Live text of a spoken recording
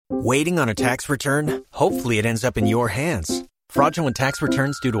Waiting on a tax return? Hopefully it ends up in your hands. Fraudulent tax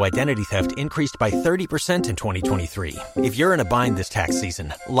returns due to identity theft increased by 30% in 2023. If you're in a bind this tax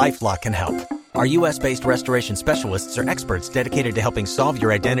season, LifeLock can help. Our U.S.-based restoration specialists are experts dedicated to helping solve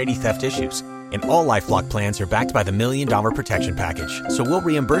your identity theft issues. And all LifeLock plans are backed by the $1 Million Protection Package. So we'll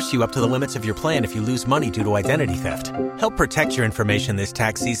reimburse you up to the limits of your plan if you lose money due to identity theft. Help protect your information this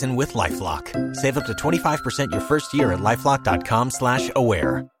tax season with LifeLock. Save up to 25% your first year at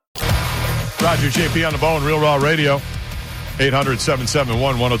LifeLock.com/aware. Roger, JP on the bone, Real Raw Radio.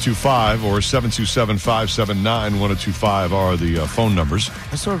 800-771-1025 or 727-579-1025 are the phone numbers.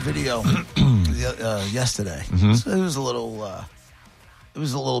 I saw a video yesterday. Mm-hmm. So it was a little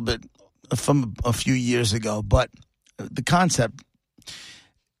bit from a few years ago, but the concept, a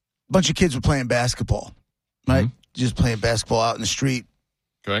bunch of kids were playing basketball, right? Mm-hmm. Just playing basketball out in the street.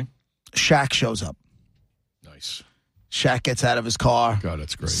 Okay. Shaq shows up. Nice. Shaq gets out of his car. God,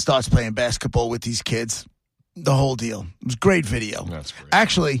 that's great. Starts playing basketball with these kids. The whole deal. It was a great video. That's great.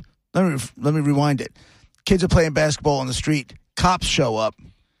 Actually, let me rewind it. Kids are playing basketball on the street. Cops show up.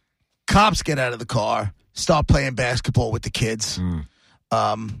 Cops get out of the car, start playing basketball with the kids.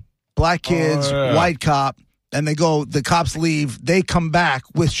 Black kids, white cop, and they go. The cops leave. They come back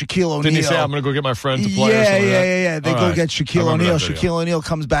with Shaquille O'Neal. Didn't he say, I'm going to go get my friend to play? Yeah. They go get Shaquille O'Neal. Shaquille O'Neal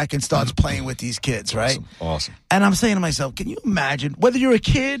comes back and starts playing with these kids, right? Awesome. And I'm saying to myself, can you imagine, whether you're a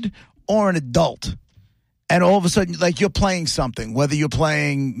kid or an adult, and all of a sudden, like, you're playing something, whether you're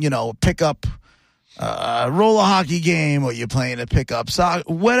playing, pickup roller hockey game, or you're playing a pickup soccer,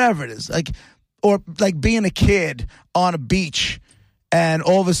 whatever it is, or being a kid on a beach, and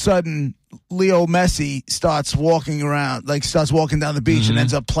all of a sudden, Leo Messi starts walking down the beach and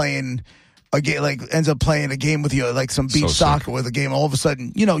ends up playing a game, with you, like some beach soccer with a game. All of a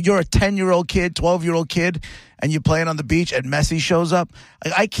sudden, you're a 10-year-old kid, 12-year-old kid, and you're playing on the beach, and Messi shows up.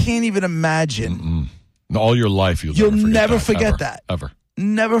 I can't even imagine. All your life, you'll never forget that. Ever.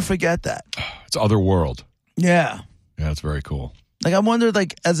 Never forget that. It's other world. Yeah. Yeah, it's very cool. I wonder,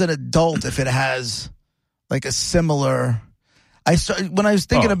 as an adult, if it has, a similar... when I was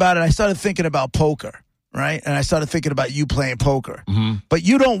thinking about it, I started thinking about poker, right? And I started thinking about you playing poker. Mm-hmm. But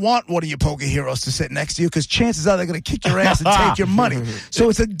you don't want one of your poker heroes to sit next to you, because chances are they're going to kick your ass and take your money. So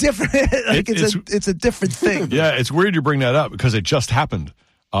it's a different... it's a different thing. Yeah, it's weird you bring that up, because it just happened.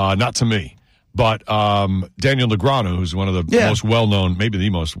 Not to me. But Daniel Negreanu, who's one of the most well-known, maybe the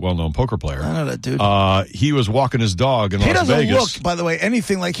most well-known poker player. I know that dude. He was walking his dog in Las Vegas. He doesn't look, by the way,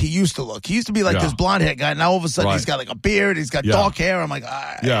 anything like he used to look. He used to be this blonde-haired guy. Now all of a sudden he's got a beard. He's got dark hair. I'm like,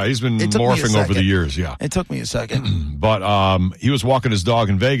 yeah, he's been morphing over the years. Yeah, it took me a second. But he was walking his dog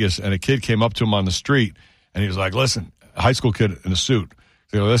in Vegas, and a kid came up to him on the street, and he was like, "Listen, a high school kid in a suit.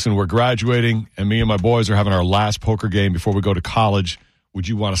 Listen, we're graduating, and me and my boys are having our last poker game before we go to college. Would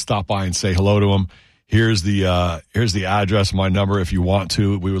you want to stop by and say hello to him? Here's the address, my number. If you want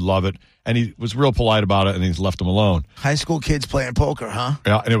to, we would love it." And he was real polite about it, and he's left him alone. High school kids playing poker, huh?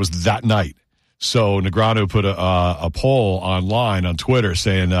 Yeah, and it was that night. So Negreanu put a poll online on Twitter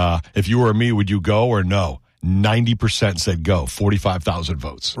saying, if you were me, would you go or no? 90% said go. 45,000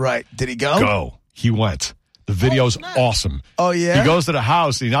 votes. Right. Did he go? Go. He went. The video's awesome. Oh, yeah? He goes to the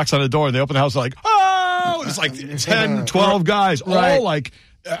house, he knocks on the door, and they open the house, like, oh! It's 10, 12 guys, all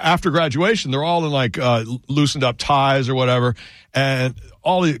after graduation, they're all in loosened up ties or whatever, and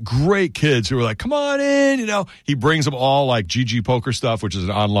all the great kids who were come on in, He brings them all GG Poker stuff, which is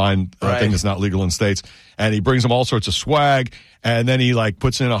an online thing that's not legal in states, and he brings them all sorts of swag, and then he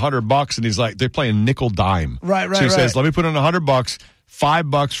puts in $100, and he's they're playing nickel dime. Right. So he says, let me put in $100,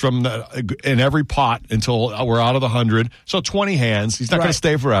 $5 from in every pot until we're out of the 100. So 20 hands. He's not going to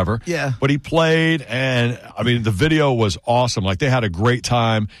stay forever. Yeah. But he played, and the video was awesome. They had a great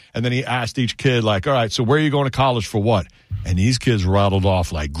time. And then he asked each kid, all right, so where are you going to college for what? And these kids rattled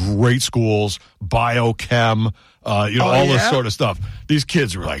off great schools, biochem, all this sort of stuff. These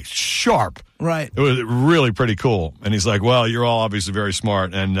kids were sharp. Right. It was really pretty cool. And he's like, well, you're all obviously very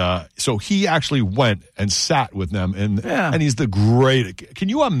smart. And so he actually went and sat with them. And he's the great. Can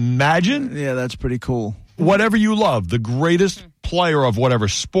you imagine? Yeah, that's pretty cool. Whatever you love, the greatest player of whatever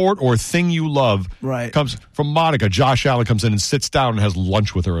sport or thing you love comes from Monica. Josh Allen comes in and sits down and has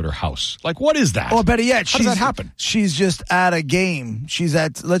lunch with her at her house. What is that? Or better yet, how does that happen? She's just at a game. She's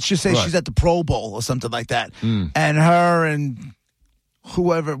at, let's just say she's at the Pro Bowl or something like that. And her and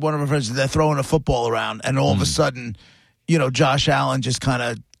whoever, one of her friends, they're throwing a football around, and all of a sudden, Josh Allen just kind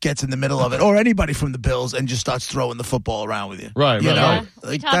of gets in the middle of it, or anybody from the Bills, and just starts throwing the football around with you. Right. We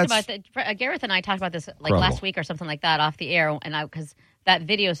talked about that. Gareth and I talked about this last week or something like that off the air, and because that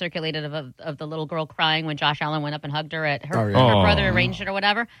video circulated of the little girl crying when Josh Allen went up and hugged her at her, Oh, yeah. her brother arranged it or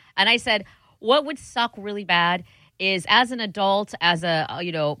whatever. And I said, what would suck really bad is as an adult, as a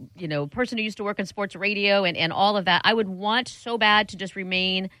person who used to work in sports radio and all of that, I would want so bad to just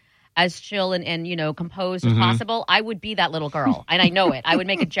remain as chill and composed as possible. I would be that little girl, and I know it. I would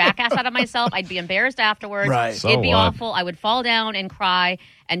make a jackass out of myself. I'd be embarrassed afterwards. Right. So It'd be what? awful. I would fall down and cry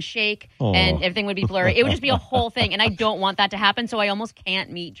and shake, and everything would be blurry. It would just be a whole thing, and I don't want that to happen, so I almost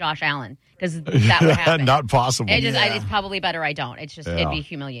can't meet Josh Allen because that would happen. Not possible. It's probably better I don't. It's just it'd be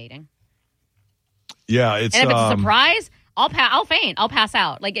humiliating. Yeah, it's And if it's a surprise, I'll faint. I'll pass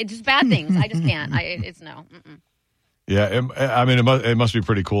out. Like, it's just bad things. I just can't. It's no. Mm-mm. Yeah, it must be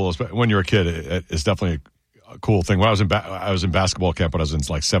pretty cool. When you're a kid, it's definitely a cool thing. When I was in basketball camp when I was in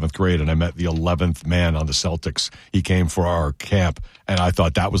like 7th grade, and I met the 11th man on the Celtics. He came for our camp, and I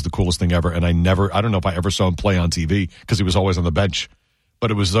thought that was the coolest thing ever. And I don't know if I ever saw him play on TV because he was always on the bench.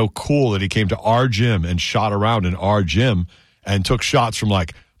 But it was so cool that he came to our gym and shot around in our gym and took shots from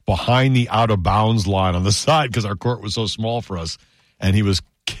like behind the out of bounds line on the side because our court was so small for us, and he was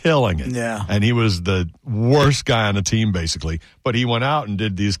killing it. Yeah. And he was the worst guy on the team, basically. But he went out and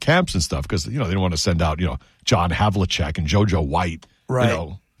did these camps and stuff because, they didn't want to send out, John Havlicek and JoJo White,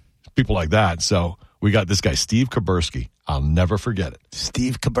 right. People like that. So we got this guy, Steve Kaburski. I'll never forget it.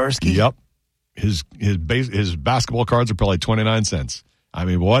 Steve Kaburski? Yep. His basketball cards are probably 29 cents. I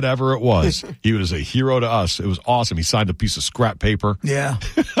mean, whatever it was, he was a hero to us. It was awesome. He signed a piece of scrap paper. Yeah.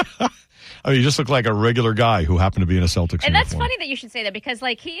 I mean, he just looked like a regular guy who happened to be in a Celtics And that's uniform. funny that you should say that because,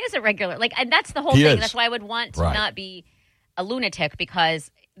 like, he is a regular. Like, and that's the whole He thing. is. That's why I would want to Right. not be a lunatic because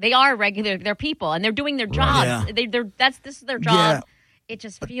they are regular. They're people and they're doing their jobs. Yeah. This is their job. Yeah. It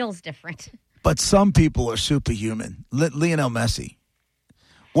just feels different. But some people are superhuman. Lionel Messi,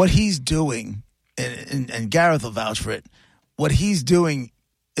 what he's doing, and Gareth will vouch for it, what he's doing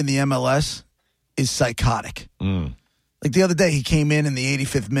in the MLS is psychotic. Like the other day, he came in the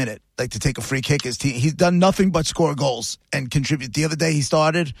 85th minute, like to take a free kick. His team, he's done nothing but score goals and contribute. The other day, he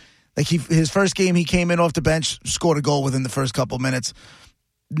started, like his first game, he came in off the bench, scored a goal within the first couple minutes.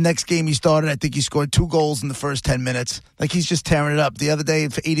 Next game he started, I think he scored 2 goals in the first 10 minutes. Like, he's just tearing it up. The other day,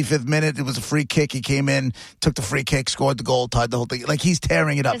 for 85th minute, it was a free kick. He came in, took the free kick, scored the goal, tied the whole thing. Like, he's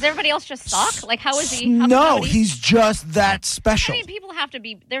tearing it up. Does everybody else just suck? Like, how is he? No, he's just that special. I mean, people have to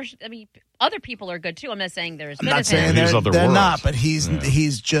be. Other people are good too. I'm not saying they're as good I'm not as saying him. These other they're worlds. not, but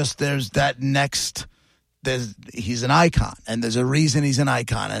he's just, there's that next, he's an icon, and there's a reason he's an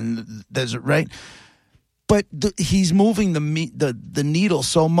icon, and there's right. But he's moving the needle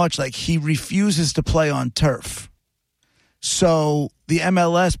so much, like he refuses to play on turf. So the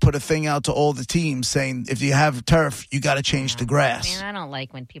MLS put a thing out to all the teams saying, if you have turf, you got to change to grass. Man, I don't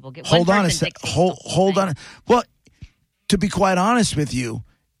like when people get. Hold one on a person sec. dictates the whole Hold thing. on. Well, to be quite honest with you,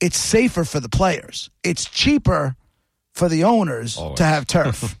 it's safer for the players. It's cheaper for the owners to have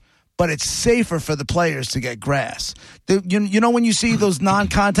turf, but it's safer for the players to get grass. You know when you see those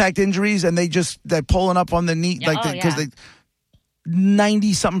non-contact injuries and they're pulling up on the knee, because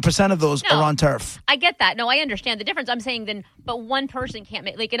 90-something% of those are on turf. I get that. No, I understand the difference. I'm saying but one person can't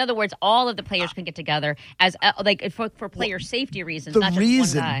make. Like, in other words, all of the players can get together as for player safety reasons, not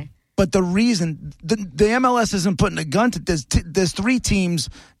just one guy. But the reason the MLS isn't putting a gun to there's 3 teams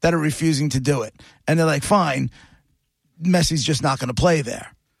that are refusing to do it, and they're like, fine, Messi's just not going to play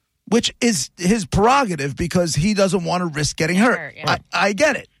there, which is his prerogative because he doesn't want to risk getting hurt. Yeah. I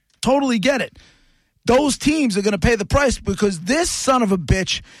get it, totally get it. Those teams are going to pay the price because this son of a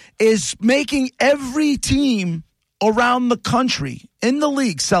bitch is making every team around the country in the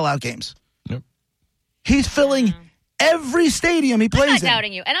league sell out games. Yep. He's filling every stadium he plays in. I'm not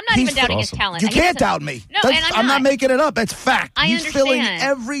doubting you, and I'm not even doubting his talent. You can't doubt me. No, and I'm not making it up. That's fact. He's filling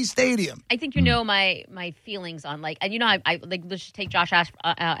every stadium. I think you know my feelings on and I like, let's just take Josh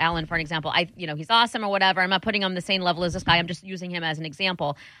Allen for an example. He's awesome or whatever. I'm not putting him on the same level as this guy. I'm just using him as an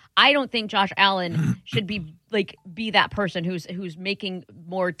example. I don't think Josh Allen should be that person who's making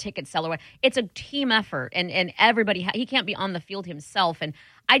more tickets sell. It's a team effort, and everybody he can't be on the field himself. And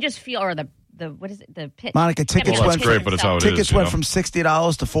I just feel, or the what is it? The pit. Monica, tickets Well, went that's great, but it's how it tickets is, went from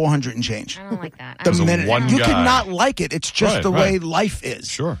 $60 to $400 and change. I don't like that. The As a minute one you guy. cannot like it. It's just the way life is.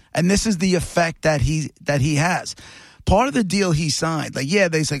 Sure. And this is the effect that he has. Part of the deal he signed,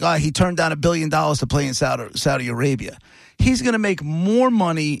 they say, he turned down $1 billion to play in Saudi Arabia. He's going to make more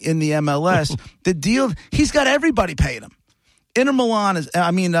money in the MLS. The deal, he's got everybody paying him. Inter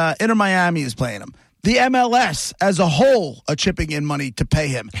Miami is paying him. The MLS as a whole are chipping in money to pay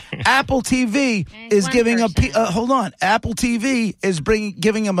him. Apple TV is giving hold on. Apple TV is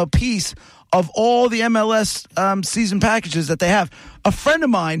giving him a piece of all the MLS season packages that they have. A friend of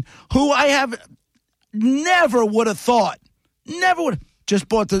mine who I have never would have thought, just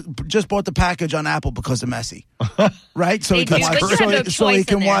bought the package on Apple because of Messi, right? So he can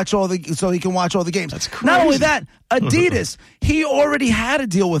watch all the games. That's crazy. Not only that, Adidas. He already had a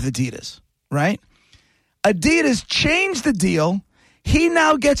deal with Adidas, right? Adidas changed the deal. He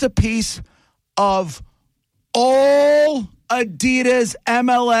now gets a piece of all Adidas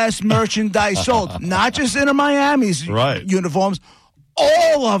MLS merchandise sold, not just Inter Miami's uniforms,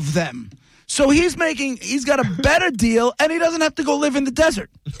 all of them. So he's got a better deal, and he doesn't have to go live in the desert.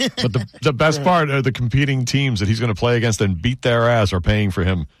 But the best part are the competing teams that he's going to play against and beat their ass are paying for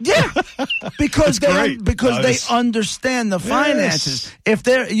him. Yeah, because they understand the finances. If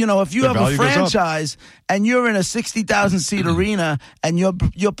if you have a franchise and you're in a 60,000 seat arena and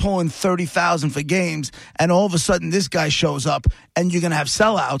you're pulling 30,000 for games, and all of a sudden this guy shows up and you're going to have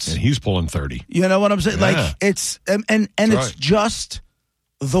sellouts, and he's pulling 30. You know what I'm saying? Yeah. Like it's it's just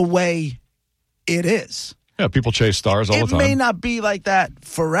the way it is. Yeah, people chase stars all the time. It may not be like that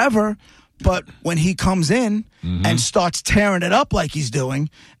forever, but when he comes in and starts tearing it up like he's doing,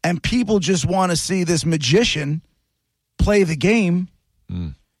 and people just want to see this magician play the game,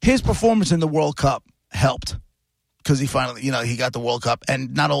 his performance in the World Cup helped because he finally, he got the World Cup,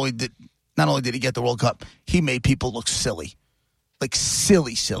 and not only did he get the World Cup, he made people look silly. Like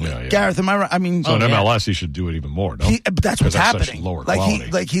silly. Yeah. Gareth, am I right? I mean, so in MLS, he should do it even more. No, that's what's happening. Such lower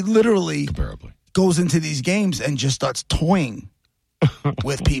quality, he literally comparably goes into these games and just starts toying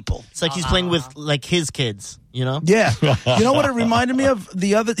with people. It's like he's playing with like his kids, Yeah. You know what it reminded me of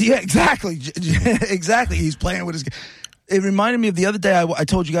the other? Yeah, exactly. Exactly. He's playing with his. It reminded me of the other day. I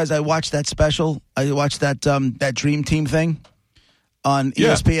told you guys I watched that special. I watched that Dream Team thing on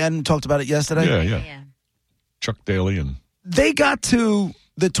ESPN. Talked about it yesterday. Yeah. Chuck Daly and. They got to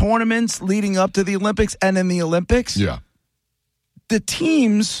the tournaments leading up to the Olympics, and in the Olympics, the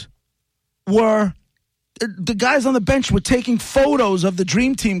teams were the guys on the bench were taking photos of the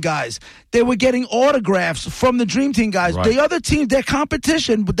Dream Team guys. They were getting autographs from the Dream Team guys. Right. The other team, their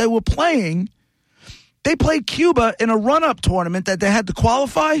competition, but they were playing. They played Cuba in a run-up tournament that they had to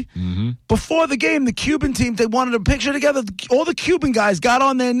qualify. Before the game, the Cuban team, they wanted a picture together. All the Cuban guys got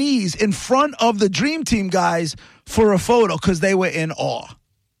on their knees in front of the Dream Team guys for a photo because they were in awe.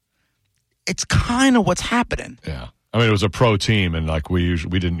 It's kind of what's happening. Yeah. I mean, it was a pro team, and like we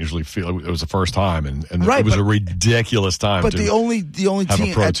didn't usually feel it was the first time, and it was a ridiculous time. But the only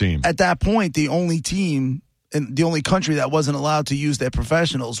team at that point, the only team. And the only country that wasn't allowed to use their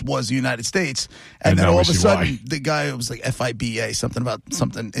professionals was the United States. And then all of a sudden, the guy was like FIBA,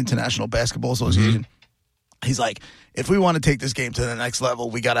 something International Basketball Association. He's like, if we want to take this game to the next level,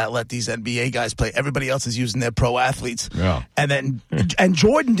 we got to let these NBA guys play. Everybody else is using their pro athletes. Yeah. And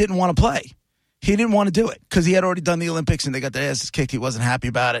Jordan didn't want to play. He didn't want to do it because he had already done the Olympics and they got their asses kicked. He wasn't happy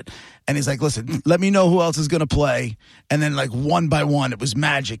about it. And he's like, listen, let me know who else is going to play. And then like one by one, it was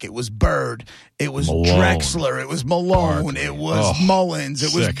Magic. It was Bird. It was Malone. Drexler. It was Malone. Barkley. It was Mullins.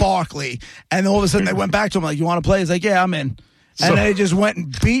 It was Barkley. And all of a sudden they went back to him like, you want to play? He's like, yeah, I'm in. And they just went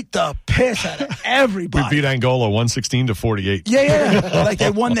and beat the piss out of everybody. We beat Angola 116-48. Yeah. Like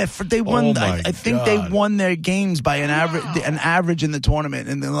they won I think they God. won their games by an average in the tournament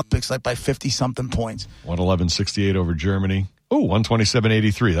in the Olympics, like by 50-something points. 111-68 over Germany. Oh,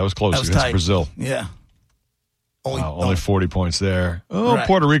 127-83. That was close against tight. Brazil. Yeah. Only 40 points there. Oh, right.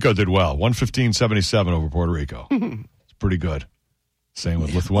 Puerto Rico did well. 115-77 over Puerto Rico. It's pretty good. Same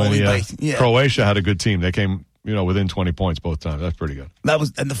with Lithuania. Croatia had a good team. They came within 20 points both times. That's pretty good.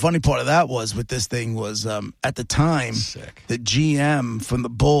 And the funny part of that was with this thing was at the time, the GM from the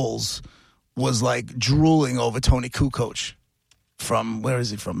Bulls was like drooling over Tony Kukoc from, where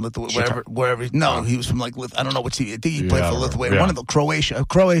is he from? Lithuania, wherever. No, he was from like, I don't know what team. I think he played for Lithuania. One of the Croatia.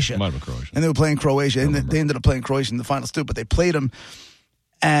 Might have been Croatia. And they were playing Croatia. And they ended up playing Croatia in the finals too, but they played them.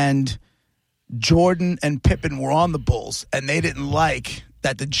 And Jordan and Pippen were on the Bulls, and they didn't like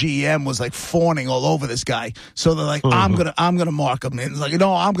that the GM was like fawning all over this guy. So they're like, I'm gonna mark him. And it's like,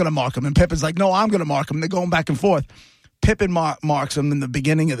 no, I'm gonna mark him. And Pippen's like, no, I'm gonna mark him. They're going back and forth. Pippen marks him in the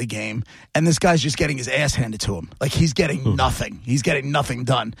beginning of the game, and this guy's just getting his ass handed to him. Like he's getting nothing. He's getting nothing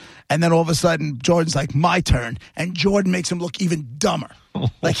done. And then all of a sudden, Jordan's like, my turn. And Jordan makes him look even dumber.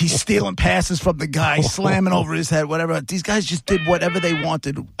 Like he's stealing passes from the guy, slamming over his head, whatever. These guys just did whatever they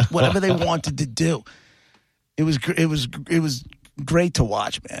wanted to do. It was great to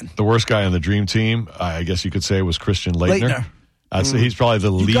watch, man. The worst guy on the Dream Team, I guess you could say, was Christian Laettner. He's probably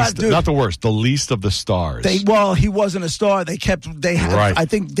the least, dude, not the worst, the least of the stars. He wasn't a star. Right. I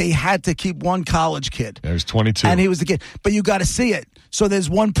think they had to keep one college kid. There's 22. And he was the kid. But you got to see it. So there's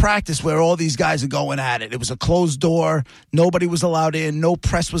one practice where all these guys are going at it. It was a closed door. Nobody was allowed in. No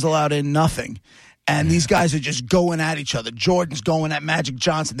press was allowed in. Nothing. And these guys are just going at each other. Jordan's going at Magic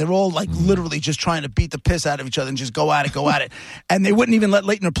Johnson. They're all like literally just trying to beat the piss out of each other and just go at it. And they wouldn't even let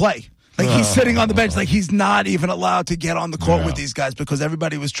Leitner play. Like, he's sitting on the bench. Like, he's not even allowed to get on the court with these guys because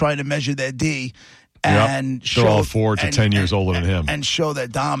everybody was trying to measure their D and They're all 4 to 10 years older than him. And show their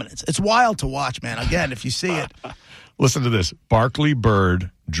dominance. It's wild to watch, man. Again, if you see it. Listen to this. Barkley, Bird,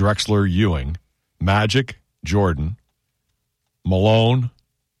 Drexler, Ewing, Magic, Jordan, Malone,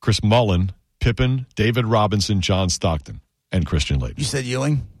 Chris Mullin, Pippen, David Robinson, John Stockton, and Christian Laettner. You said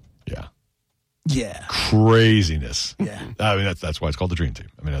Ewing? Yeah. Yeah. Craziness. Yeah. I mean, that's why it's called the Dream Team.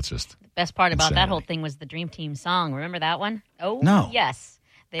 I mean, that's just The best part about that insanity. whole thing was the Dream Team song. Remember that one? Oh, No. yes.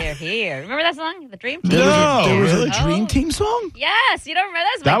 They're here. Remember that song? The Dream Team? There was really? a Dream Team song? Yes. You don't remember?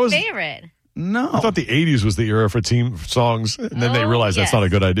 That's That my was- favorite. No. I thought the 80s was the era for team songs, and then they Oh, realized that's yes. not a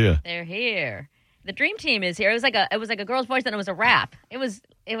good idea. They're here. The Dream Team is here. It was like a girl's voice, and it was a rap. It was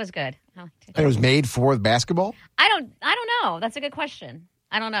good. And it was made for basketball? I don't know. That's a good question.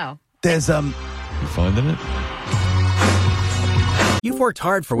 I don't know. There's You finding it? You've worked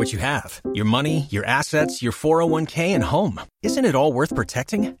hard for what you have. Your money, your assets, your 401k, and home. Isn't it all worth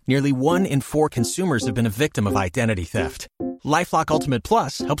protecting? Nearly 1 in 4 consumers have been a victim of identity theft. LifeLock Ultimate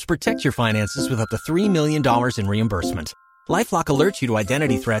Plus helps protect your finances with up to $3 million in reimbursement. LifeLock alerts you to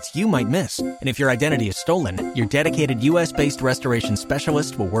identity threats you might miss. And if your identity is stolen, your dedicated U.S.-based restoration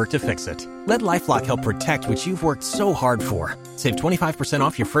specialist will work to fix it. Let LifeLock help protect what you've worked so hard for. Save 25%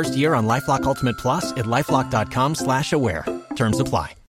 off your first year on LifeLock Ultimate Plus at LifeLock.com/aware. Terms apply.